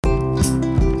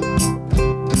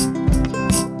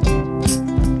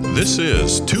This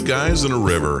is Two Guys in a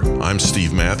River. I'm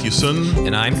Steve Mathewson.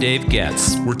 And I'm Dave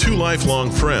Getz. We're two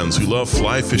lifelong friends who love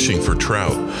fly fishing for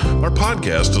trout. Our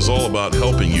podcast is all about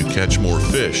helping you catch more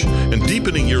fish and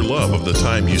deepening your love of the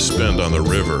time you spend on the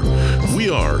river. We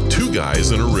are Two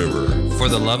Guys in a River. For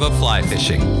the love of fly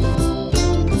fishing.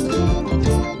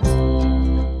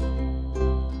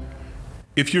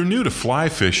 If you're new to fly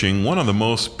fishing, one of the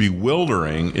most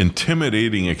bewildering,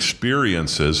 intimidating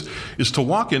experiences is to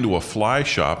walk into a fly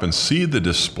shop and see the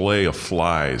display of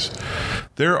flies.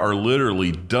 There are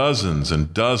literally dozens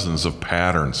and dozens of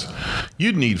patterns.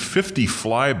 You'd need 50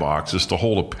 fly boxes to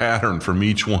hold a pattern from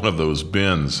each one of those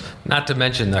bins. Not to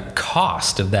mention the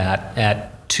cost of that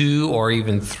at $2 or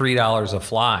even $3 a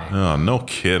fly. Oh, no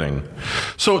kidding.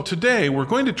 So today we're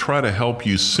going to try to help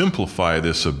you simplify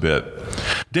this a bit.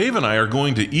 Dave and I are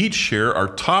going to each share our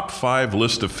top 5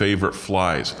 list of favorite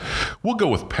flies. We'll go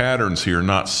with patterns here,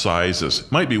 not sizes.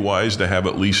 It might be wise to have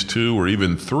at least 2 or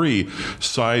even 3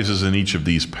 sizes in each of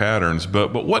these patterns,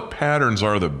 but what patterns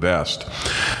are the best?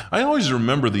 I always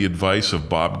remember the advice of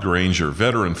Bob Granger,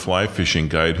 veteran fly fishing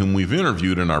guide, whom we've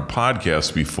interviewed in our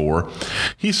podcast before.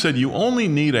 He said you only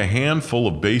need a handful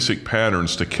of basic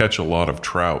patterns to catch a lot of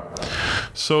trout.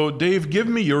 So Dave, give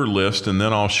me your list and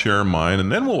then I'll share mine,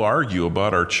 and then we'll argue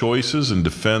about our choices and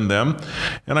defend them.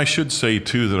 And I should say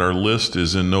too that our list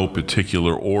is in no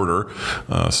particular order.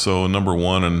 So number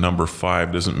 1 and number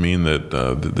 5 doesn't mean that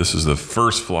this is the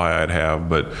first fly I'd have,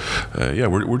 but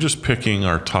we're just picking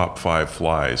our top 5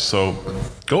 flies. So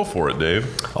go for it, Dave.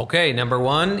 Okay, number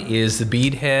 1 is the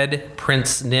beadhead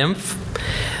Prince Nymph.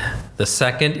 The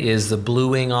second is the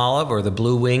blue-wing olive or the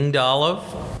blue-winged olive.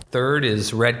 Third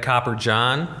is red copper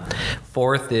John.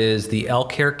 Fourth is the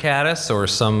elk hair caddis, or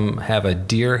some have a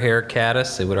deer hair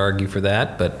caddis. They would argue for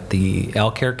that, but the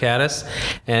elk hair caddis.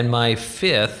 And my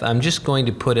fifth, I'm just going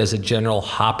to put as a general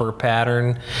hopper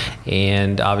pattern.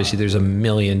 And obviously there's a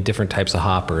million different types of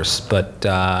hoppers, but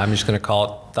I'm just going to call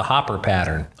it the hopper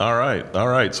pattern. All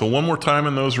right. So one more time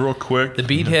in those real quick. The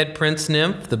beadhead Prince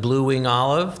Nymph, the blue-wing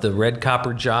olive, the red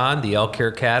copper John, the elk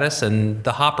hair caddis, and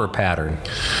the hopper pattern.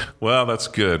 Well, that's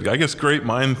good. I guess great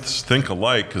minds think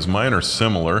alike because mine are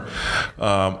similar.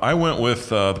 I went with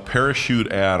the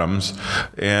Parachute Adams,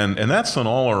 and that's an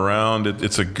all-around.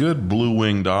 It's a good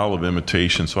blue-winged olive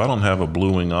imitation, so I don't have a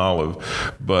blue-wing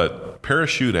olive, but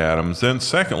Parachute Adams. Then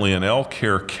secondly, an elk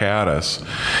hair caddis,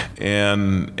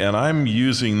 and I'm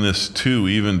using this too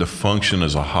even to function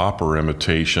as a hopper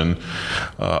imitation.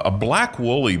 A black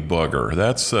woolly bugger,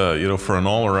 that's for an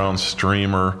all-around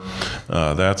streamer,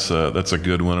 that's a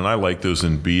good one, and I like those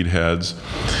in bead heads.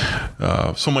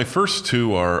 So my first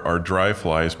 2 are dry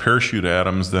flies, Parachute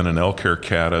Adams, then an elk hair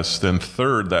caddis, then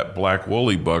third that black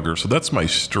woolly bugger. So that's my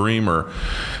streamer,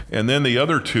 and then the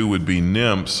other 2 would be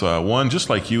nymphs. One, just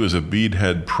like you, is a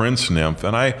beadhead Prince Nymph,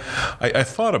 and I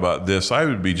thought about this. I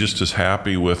would be just as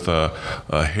happy with a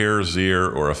hare's ear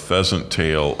or a pheasant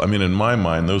tail. I mean, in my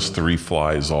mind, those 3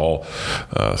 flies all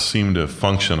seem to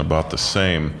function about the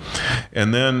same.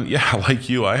 And then, like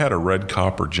you, I had a red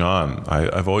copper John.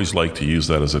 I've always liked to use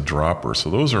that as a dropper. So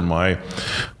those are my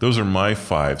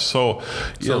 5. So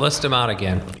list them out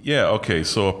again. Yeah, okay.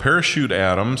 So a Parachute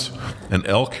Adams, an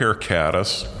elk hair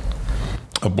caddis,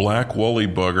 a black woolly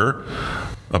bugger,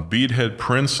 a beadhead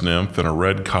Prince Nymph, and a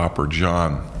red copper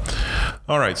John.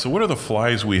 All right, so what are the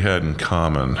flies we had in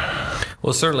common?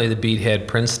 Well, certainly the beadhead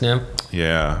Prince Nymph.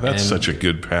 Yeah, that's such a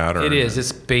good pattern. It is.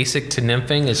 It's basic to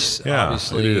nymphing. It's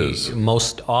obviously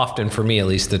most often, for me at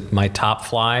least, my top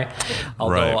fly.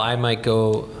 Although I might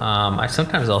go,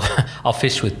 I'll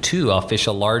fish with 2. I'll fish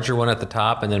a larger one at the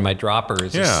top, and then my dropper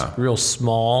is just real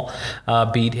small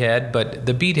beadhead. But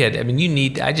the beadhead, I mean,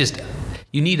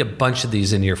 you need a bunch of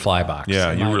these in your fly box.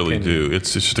 Yeah, you really do.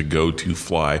 It's just a go-to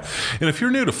fly. And if you're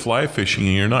new to fly fishing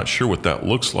and you're not sure what that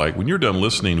looks like, when you're done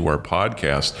listening to our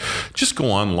podcast, just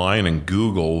go online and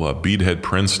Google beadhead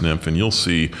Prince Nymph, and you'll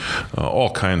see all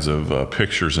kinds of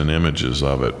pictures and images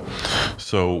of it.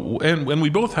 So, and we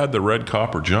both had the red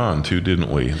copper John too, didn't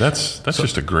we? That's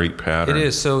just a great pattern. It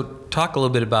is. So talk a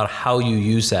little bit about how you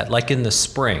use that, like in the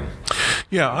spring.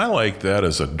 Yeah, I like that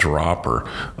as a dropper.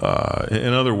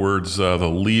 In other words, the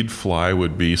lead fly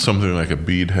would be something like a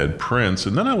beadhead Prince,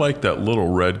 and then I like that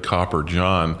little red copper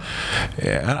John.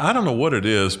 And I don't know what it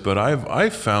is, but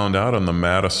I've found out on the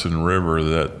Madison River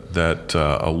that that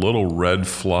a little red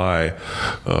fly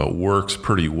works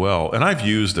pretty well. And I've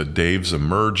used a Dave's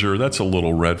Emerger. That's a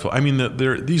little red fly. I mean,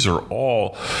 these are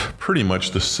all pretty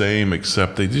much the same,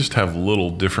 except they just have little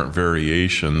different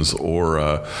variations. Or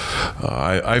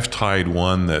I've tied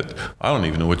one that I don't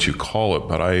even know what you call it,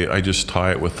 but I just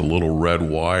tie it with a little red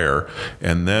wire,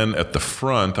 and then at the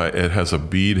front it has a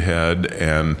bead head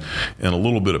and a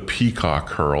little bit of peacock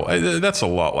curl. That's a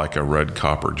lot like a red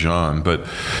copper john, but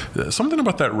something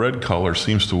about that red color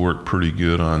seems to work pretty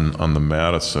good on the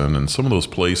Madison and some of those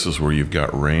places where you've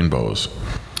got rainbows.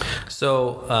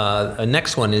 So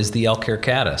next one is the elk hair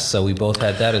caddis. So we both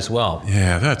had that as well.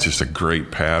 Yeah, that's just a great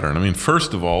pattern. I mean,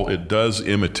 first of all, it does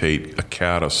imitate a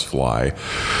caddis fly,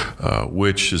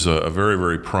 which is a very,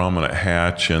 very prominent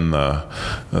hatch in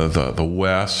the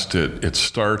West. It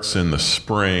starts in the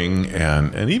spring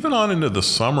and even on into the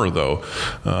summer, though.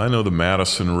 I know the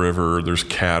Madison River, there's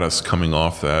caddis coming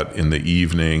off that in the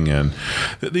evening. And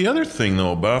the other thing,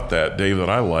 though, about that, Dave, that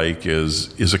I like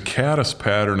is a caddis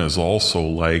pattern is also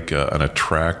like an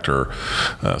attractor.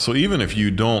 So even if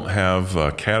you don't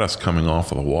have caddis coming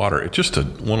off of the water, it's just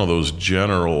one of those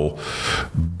general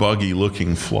buggy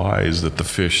looking flies that the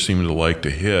fish seem to like to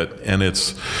hit. And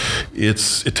it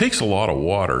takes a lot of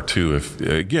water too.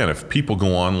 If people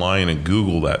go online and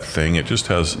Google that thing, it just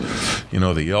has,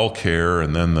 the elk hair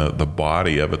and then the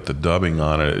body of it, the dubbing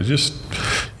on it. It just,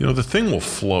 the thing will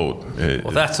float.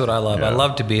 Well, that's what I love. Yeah. I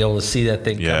love to be able to see that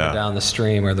thing coming down the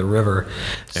stream or the river.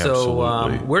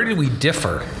 So where did we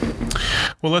differ?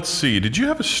 Well, let's see. Did you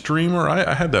have a streamer?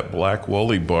 I had that black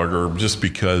woolly bugger just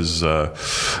because,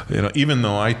 even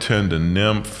though I tend to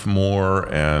nymph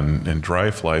more and dry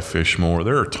fly fish more,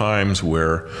 there are times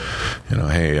where,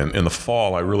 hey, in the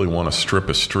fall, I really want to strip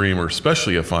a streamer,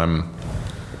 especially if I'm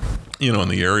in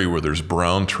the area where there's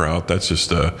brown trout. That's just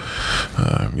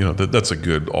that's a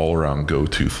good all-around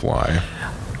go-to fly.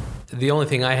 The only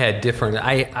thing I had different,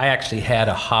 I actually had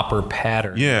a hopper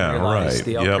pattern. Yeah, right.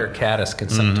 The elk hair caddis can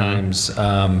sometimes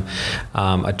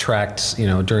attract,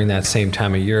 during that same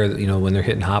time of year, when they're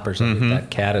hitting hoppers, that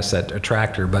caddis, that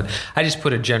attractor. But I just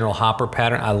put a general hopper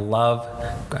pattern. I love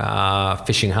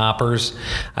fishing hoppers.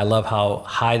 I love how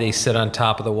high they sit on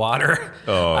top of the water.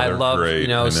 Oh, I they're love,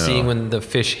 great. seeing when the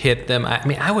fish hit them. I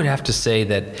mean, I would have to say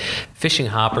that fishing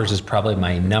hoppers is probably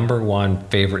my number one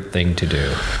favorite thing to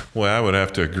do. Well, I would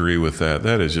have to agree with that.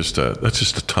 That's just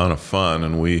a ton of fun,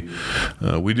 and we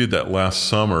did that last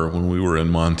summer when we were in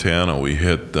Montana. We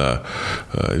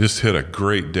just hit a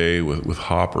great day with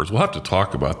hoppers. We'll have to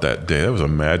talk about that day. That was a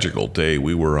magical day.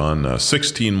 We were on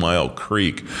 16 Mile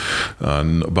Creek,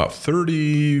 about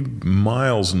 30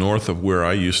 miles north of where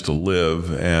I used to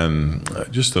live, and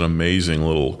just an amazing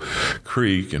little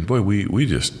creek. And boy, we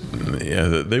just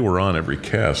they were on every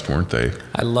cast, weren't they?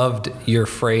 I loved your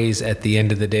phrase at the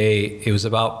end of the day. It was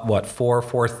about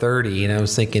 4:30, and I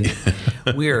was thinking,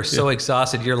 we are so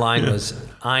exhausted. Your line was,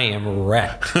 "I am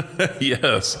wrecked."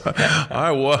 Yes,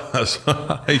 I was.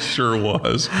 I sure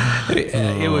was.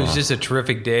 It was just a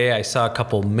terrific day. I saw a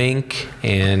couple mink,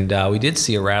 and we did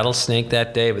see a rattlesnake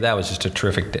that day. But that was just a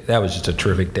terrific day. That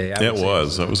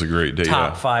was a great day.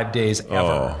 Top 5 days ever.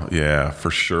 Oh yeah,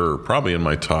 for sure. Probably in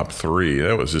my top 3.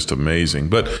 That was just amazing.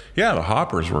 But yeah, the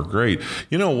hoppers were great.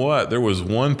 You know what? There was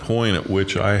one point at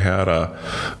which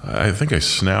I think I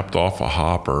snapped off a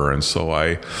hopper, and so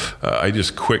I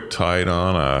just quick tied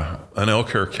on an elk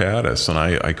hair caddis, and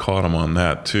I caught him on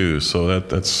that too. So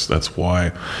that's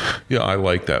why, I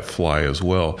like that fly as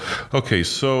well. Okay,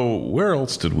 so where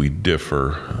else did we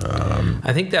differ?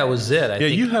 I think that was it.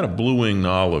 You had a blue-winged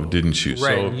olive, didn't you?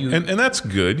 Right. So, and that's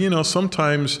good.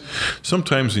 Sometimes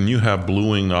when you have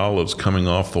blue-winged olives coming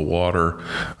off the water,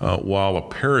 while a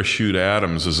parachute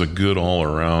Adams is a good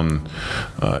all-around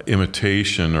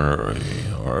imitation, or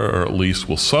at least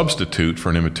will substitute for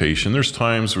an imitation, there's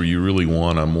times where you really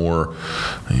want a more,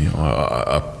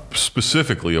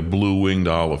 specifically a blue-winged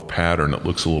olive pattern that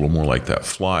looks a little more like that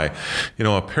fly.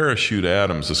 A parachute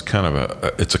Adams is kind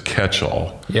of it's a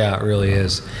catch-all. Yeah, it really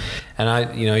is. And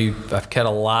I've caught a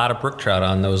lot of brook trout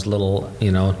on those little,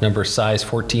 number size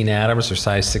 14 Adams or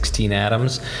size 16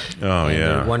 Adams. Oh, and yeah.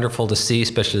 They're wonderful to see,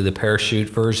 especially the parachute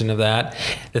version of that.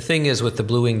 The thing is with the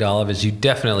blue-winged olive is you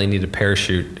definitely need a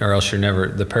parachute, or else you're never,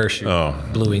 the parachute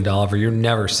blue-winged olive, or you're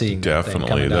never seeing that thing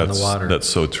coming down the water. That's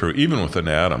so true. Even with an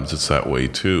Adams, it's that way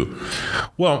too.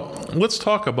 Well, let's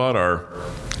talk about our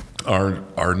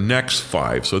our next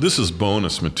 5. So this is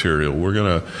bonus material. We're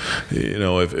gonna,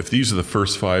 if these are the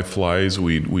first 5 flies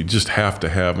we just have to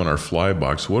have in our fly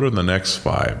box, what are the next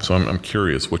 5? So I'm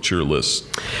curious, what's your list?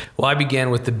 Well, I began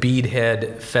with the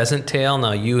beadhead pheasant tail.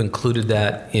 Now you included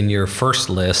that in your first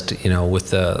list,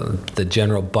 with the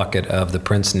general bucket of the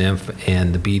Prince Nymph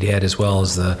and the beadhead, as well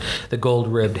as the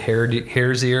gold-ribbed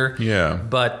hare's ear. Yeah.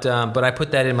 But I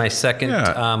put that in my second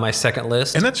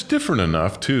list. And that's different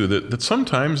enough too that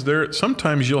sometimes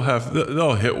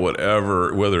they'll hit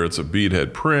whatever, whether it's a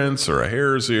beadhead prince or a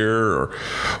hare's ear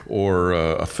or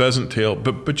a pheasant tail.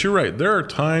 But you're right. There are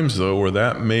times though where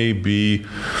that may be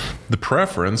the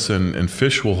preference, and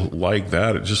fish will like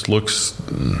that. It just looks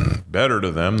better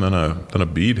to them than a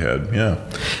beadhead. Yeah.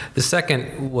 The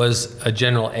second was a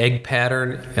general egg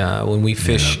pattern. When we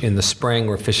fish in the spring,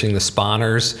 we're fishing the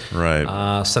spawners.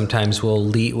 Right. Sometimes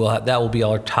that will be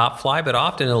our top fly, but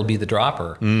often it'll be the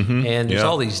dropper. Mm-hmm. And there's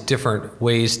all these different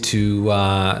ways to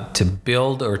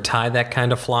build or tie that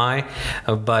kind of fly.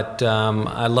 But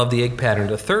I love the egg pattern.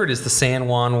 The third is the San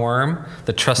Juan worm,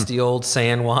 the trusty old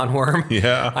San Juan worm.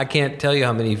 Yeah. I can't tell you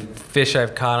how many fish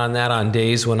I've caught on that on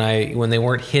days when they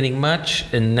weren't hitting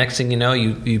much, and next thing you know,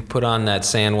 you put on that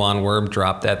San Juan worm,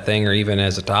 drop that thing, or even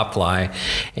as a top fly,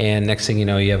 and next thing you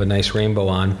know, you have a nice rainbow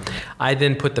on. I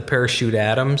then put the Parachute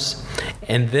Adams,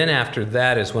 and then after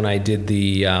that is when I did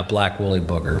the black woolly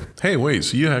booger. Hey, wait,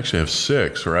 so you actually have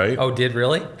 6, right? Oh, did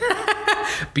really?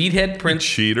 Beadhead Prince.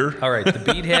 Cheater. All right, the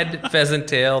beadhead pheasant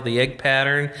tail, the egg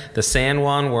pattern, the San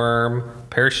Juan worm,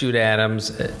 Parachute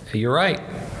Adams. You're right.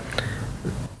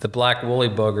 The black woolly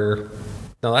booger.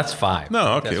 No, that's 5.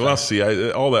 No, okay. Well,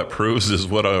 see, all that proves is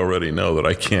what I already know, that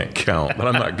I can't count, but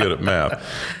I'm not good at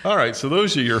math. All right, so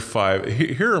those are your 5.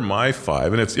 Here are my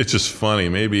 5, and it's just funny.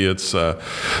 Maybe it's the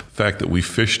fact that we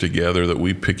fish together, that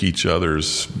we pick each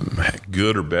other's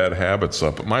good or bad habits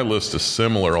up. But my list is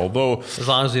similar, although... As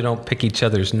long as we don't pick each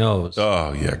other's nose.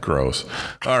 Oh, yeah, gross.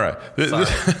 All right. Sorry,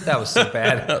 that was so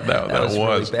bad. that was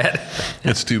really bad.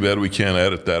 It's too bad we can't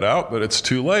edit that out, but it's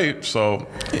too late. So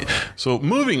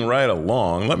moving right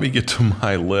along, let me get to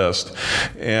my list,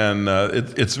 and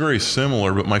it's very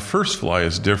similar, but my first fly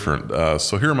is different.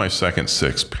 So here are my second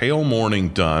 6. Pale Morning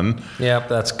Dun. Yep,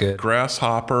 that's good.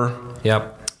 Grasshopper.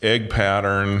 Yep. Egg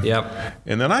pattern. Yep.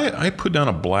 And then I put down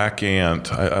a black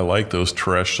ant. I like those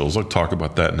terrestrials. I'll talk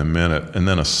about that in a minute. And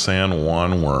then a San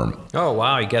Juan worm. Oh,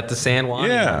 wow. You got the San Juan in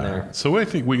there. So I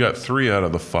think we got 3 out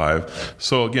of the 5.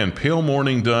 So again, Pale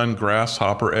Morning Dun,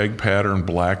 grasshopper, egg pattern,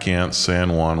 black ant,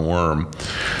 San Juan worm.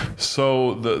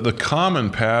 So the common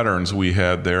patterns we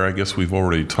had there, I guess we've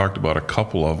already talked about a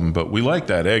couple of them, but we like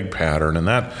that egg pattern. And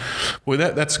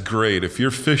that's great. If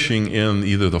you're fishing in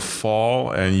either the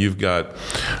fall and you've got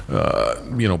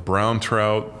brown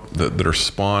trout that are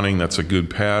spawning, that's a good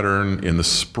pattern. In the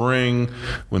spring,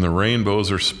 when the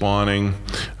rainbows are spawning,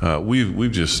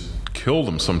 we've just killed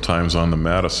them sometimes on the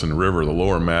Madison River, the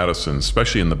lower Madison,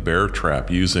 especially in the bear trap,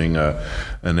 using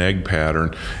an egg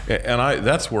pattern. And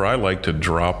that's where I like to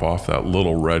drop off that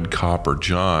little red copper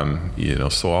john.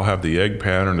 So I'll have the egg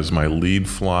pattern as my lead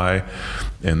fly,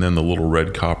 and then the little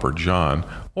red copper john.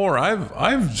 Or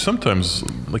I've sometimes,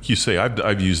 like you say,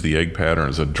 I've used the egg pattern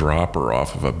as a dropper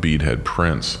off of a beadhead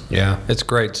prince. Yeah, it's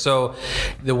great. So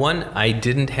the one I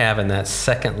didn't have in that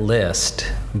second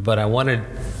list, but I wanted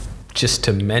just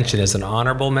to mention as an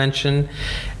honorable mention,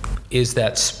 is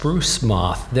that spruce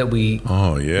moth that we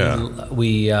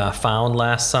found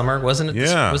last summer. Wasn't it?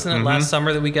 Yeah. Wasn't it last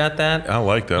summer that we got that? I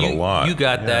like that a lot. You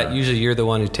got that. Usually you're the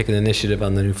one who's taking the initiative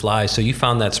on the new flies. So you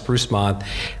found that spruce moth.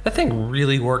 That thing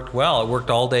really worked well. It worked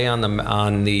all day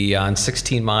on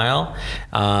 16 Mile,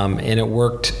 and it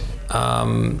worked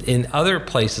in other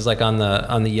places, like on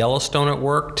the Yellowstone, it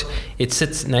worked. It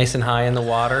sits nice and high in the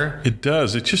water. It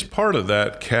does. It's just part of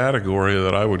that category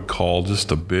that I would call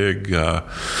just a big,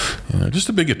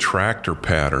 attractor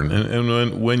pattern.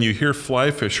 And when you hear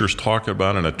fly fishers talk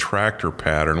about an attractor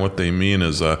pattern, what they mean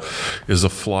is a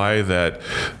fly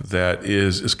that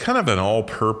is kind of an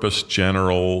all-purpose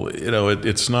general.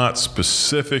 It's not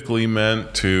specifically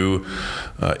meant to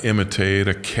imitate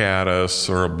a caddis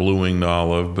or a blue-winged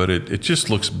olive, but it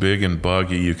just looks big and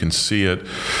buggy. You can see it.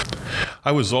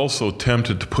 I was also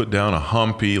tempted to put down a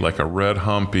humpy, like a red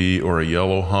humpy or a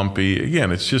yellow humpy.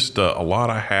 Again, it's just a lot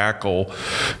of hackle.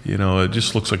 It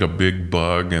just looks like a big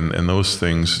bug, and those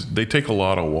things, they take a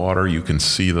lot of water. You can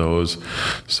see those.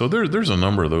 So there's a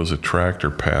number of those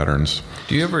attractor patterns.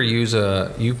 Do you ever use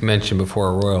you've mentioned before,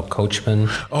 a Royal Coachman?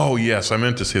 Oh, yes, I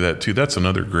meant to say that too. That's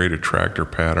another great attractor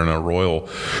pattern, a Royal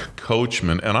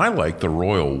Coachman. And I like the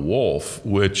Royal Wolf,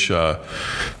 which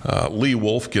Lee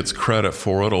Wolf gets credit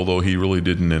for it, although he really really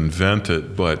didn't invent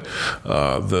it, but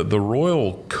the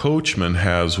Royal Coachman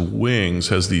has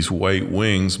these white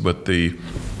wings, but the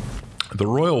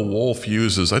Royal Wolf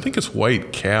uses, I think it's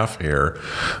white calf hair.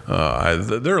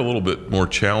 They're a little bit more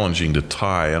challenging to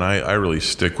tie, and I really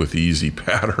stick with easy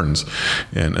patterns,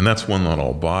 and that's one that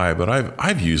I'll buy. But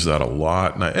I've used that a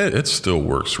lot, and it still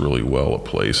works really well at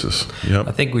places. Yep.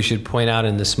 I think we should point out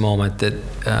in this moment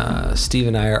that Steve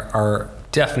and I are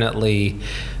definitely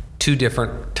two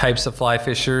different types of fly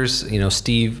fishers.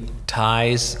 Steve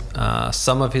ties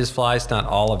some of his flies, not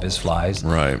all of his flies.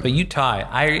 Right. But you tie.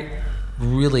 I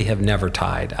really have never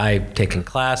tied. I've taken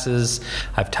classes,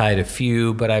 I've tied a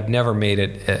few, but I've never made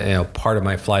it part of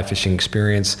my fly fishing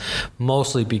experience,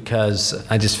 mostly because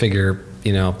I just figure,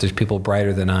 if there's people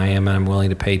brighter than I am and I'm willing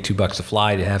to pay $2 a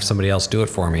fly to have somebody else do it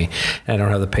for me, and I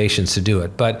don't have the patience to do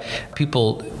it. But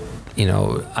people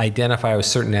identify with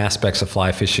certain aspects of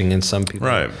fly fishing, and some people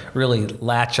really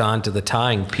latch on to the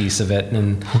tying piece of it,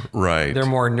 and they're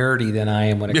more nerdy than I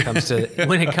am when it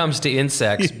comes to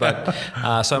insects. But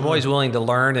so I'm always willing to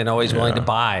learn and always willing to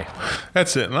buy.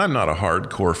 That's it. And I'm not a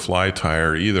hardcore fly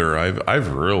tyer either.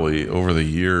 I've really over the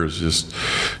years just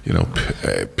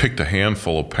picked a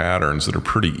handful of patterns that are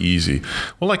pretty easy.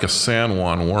 Well, like a San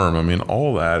Juan worm. I mean,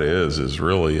 all that is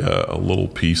really a little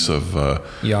piece of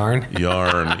yarn.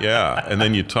 Yeah. And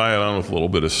then you tie it on with a little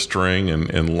bit of string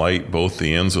and light both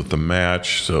the ends with the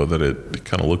match so that it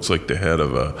kind of looks like the head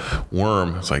of a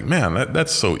worm. It's like, man,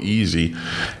 that's so easy.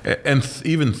 And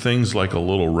even things like a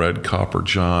little red copper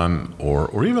john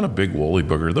or even a big woolly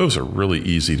booger, those are really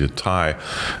easy to tie.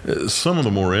 Some of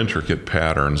the more intricate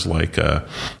patterns like a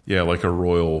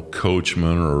Royal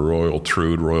Coachman or a Royal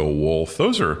Trude, Royal Wolf,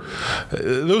 those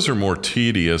are more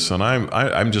tedious, and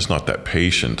I'm just not that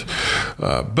patient.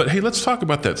 But hey, let's talk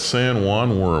about that San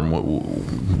Juan worm.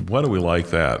 Why do we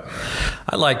like that?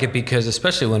 I like it because,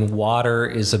 especially when water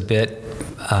is a bit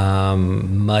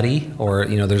muddy, or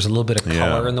there's a little bit of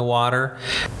color in the water.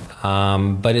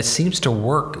 But it seems to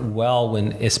work well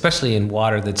especially in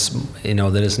water that's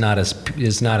that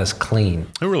is not as clean.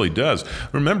 It really does.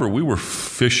 Remember, we were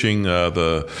fishing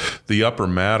the Upper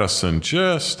Madison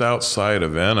just outside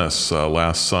of Ennis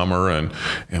last summer,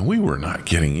 and we were not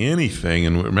getting anything.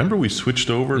 And remember, we switched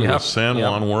over to the San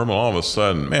Juan worm, and all of a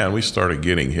sudden, man, we started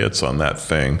getting hits on that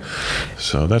thing.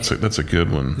 So that's a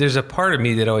good one. There's a part of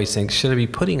me that always thinks, should I be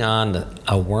putting on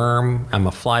a worm? I'm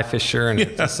a fly fisher, and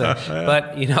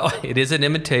but it is an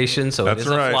imitation, so that's it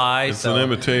is a fly. It's an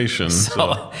imitation.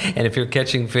 And if you're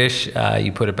catching fish,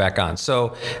 you put it back on.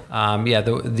 So,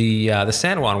 the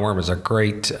San Juan worm is a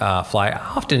great fly.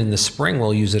 Often in the spring,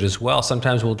 we'll use it as well.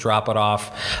 Sometimes we'll drop it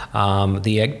off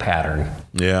the egg pattern.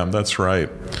 Yeah, that's right.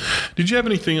 Did you have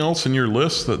anything else in your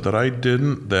list that I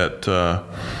didn't that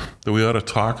we ought to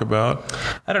talk about?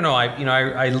 I don't know.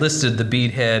 I listed the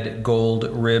beadhead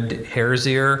gold-ribbed hare's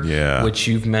ear, which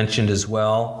you've mentioned as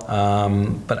well.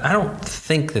 But I don't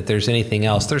think that there's anything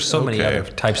else. There's so many other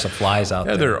types of flies out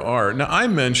there. Yeah, there are. Now, I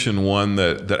mentioned one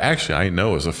that actually I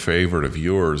know is a favorite of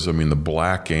yours. I mean, the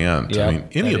black ant. Yep, I mean,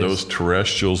 any of those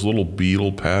terrestrials, little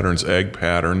beetle patterns, egg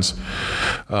patterns.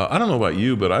 I don't know about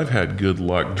you, but I've had good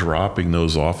luck dropping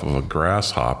those off of a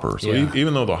grasshopper. So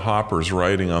even though the hopper's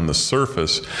riding on the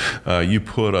surface, you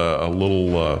put a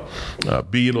little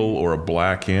beetle or a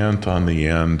black ant on the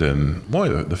end, and boy,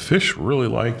 the fish really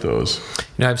like those.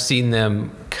 I've seen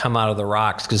them come out of the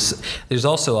rocks because there's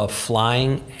also a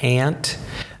flying ant.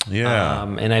 Yeah.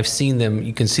 And I've seen them,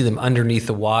 you can see them underneath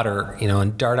the water,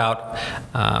 and dart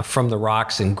out from the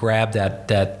rocks and grab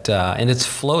that and it's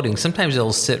floating. Sometimes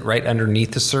it'll sit right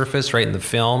underneath the surface, right in the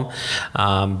film.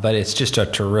 But it's just a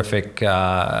terrific,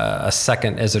 a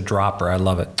second as a dropper. I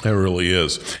love it. It really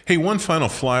is. Hey, one final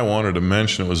fly I wanted to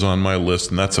mention, it was on my list,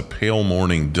 and that's a pale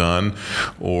morning dun,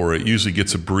 or it usually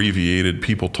gets abbreviated.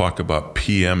 People talk about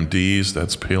PMDs,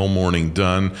 that's pale morning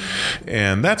dun.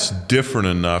 And that's different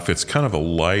enough. It's kind of a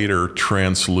lighter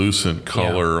translucent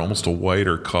color, almost a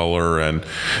whiter color, and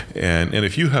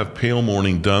if you have pale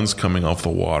morning duns coming off the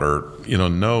water,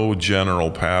 no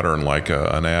general pattern like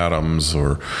an Adams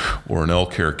or an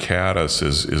elk hair caddis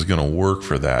is going to work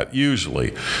for that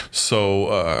usually. So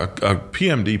a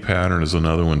PMD pattern is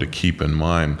another one to keep in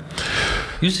mind.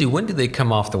 Usually, when do they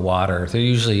come off the water?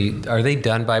 Are they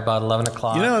done by about 11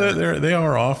 o'clock? They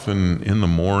are often in the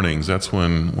mornings. That's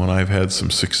when I've had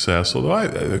some success. Although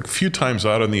a few times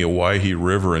out on the Owyhee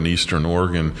River in eastern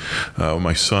Oregon,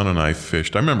 my son and I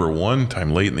fished. I remember one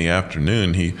time late in the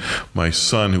afternoon, my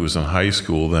son, who was in high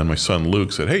school then, my son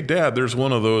Luke, said, "Hey, Dad, there's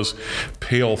one of those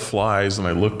pale flies." And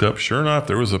I looked up. Sure enough,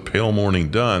 there was a pale morning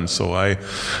dun. So I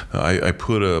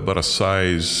put about a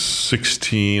size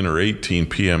 16 or 18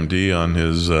 PMD on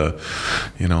his,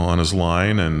 on his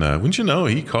line, and wouldn't you know,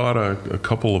 he caught a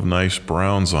couple of nice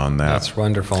browns on that. That's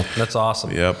wonderful. That's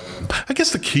awesome. Yep. I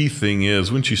guess the key thing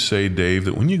is, wouldn't you say, Dave,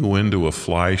 that when you go into a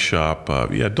fly shop,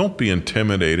 don't be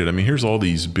intimidated. I mean, here's all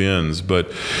these bins,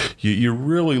 but you're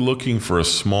really looking for a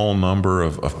small number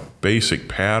of basic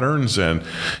patterns, and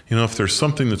if there's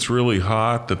something that's really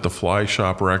hot that the fly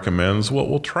shop recommends, well,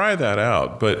 we'll try that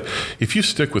out. But if you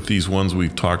stick with these ones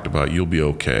we've talked about, you'll be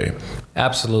okay.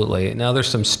 Absolutely. Now there's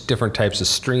some different types of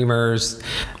streamers,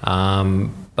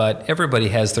 but everybody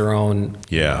has their own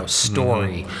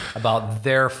story about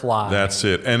their fly. That's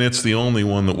it. And it's the only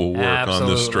one that will work on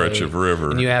this stretch of river.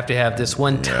 And you have to have this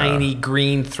one tiny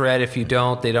green thread. If you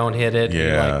don't, they don't hit it. Yeah.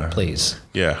 You're like, please.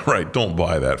 Yeah, right. Don't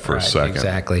buy that for a second.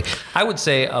 Exactly. I would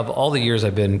say of all the years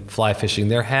I've been fly fishing,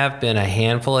 there have been a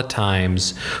handful of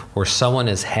times where someone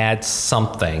has had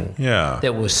something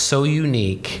that was so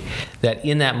unique that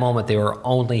in that moment they were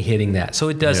only hitting that. So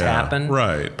it does happen.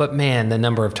 Right. But man, the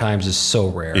number of times is so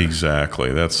rare.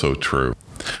 Exactly. That's so true.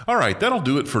 All right, that'll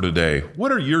do it for today.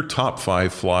 What are your top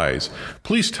 5 flies?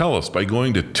 Please tell us by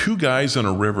going to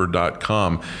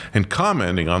twoguysinaRiver.com and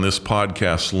commenting on this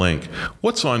podcast link.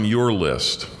 What's on your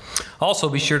list? Also,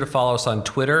 be sure to follow us on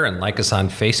Twitter and like us on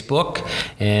Facebook.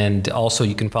 And also,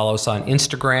 you can follow us on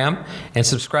Instagram and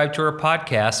subscribe to our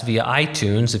podcast via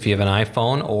iTunes if you have an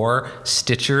iPhone, or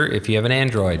Stitcher if you have an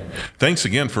Android. Thanks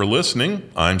again for listening.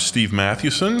 I'm Steve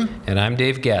Mathewson. And I'm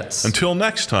Dave Getz. Until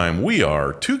next time, we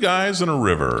are Two Guys in a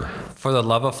River. For the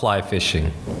love of fly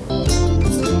fishing.